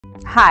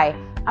Hi,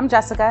 I'm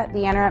Jessica,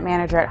 the Internet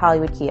Manager at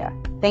Hollywood Kia.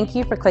 Thank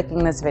you for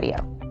clicking this video.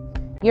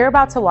 You're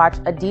about to watch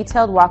a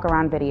detailed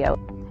walk-around video.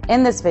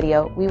 In this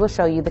video, we will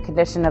show you the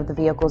condition of the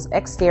vehicle's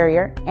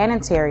exterior and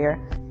interior.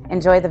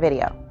 Enjoy the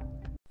video.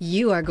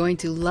 You are going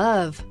to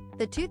love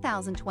the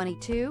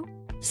 2022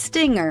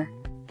 Stinger.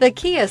 The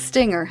Kia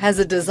Stinger has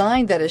a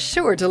design that is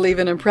sure to leave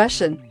an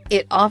impression.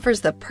 It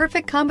offers the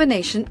perfect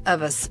combination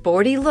of a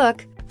sporty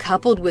look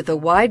coupled with a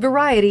wide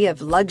variety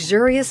of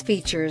luxurious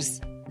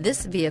features.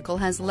 This vehicle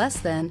has less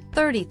than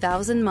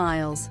 30,000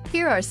 miles.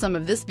 Here are some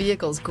of this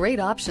vehicle's great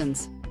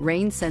options: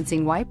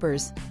 rain-sensing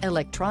wipers,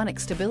 electronic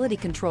stability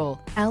control,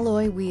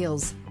 alloy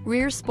wheels,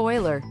 rear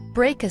spoiler,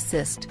 brake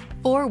assist,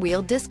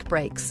 four-wheel disc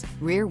brakes,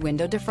 rear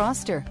window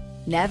defroster,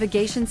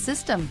 navigation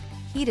system,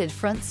 heated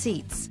front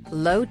seats,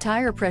 low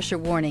tire pressure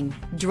warning.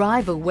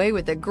 Drive away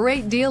with a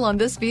great deal on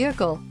this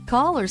vehicle.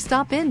 Call or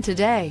stop in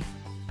today.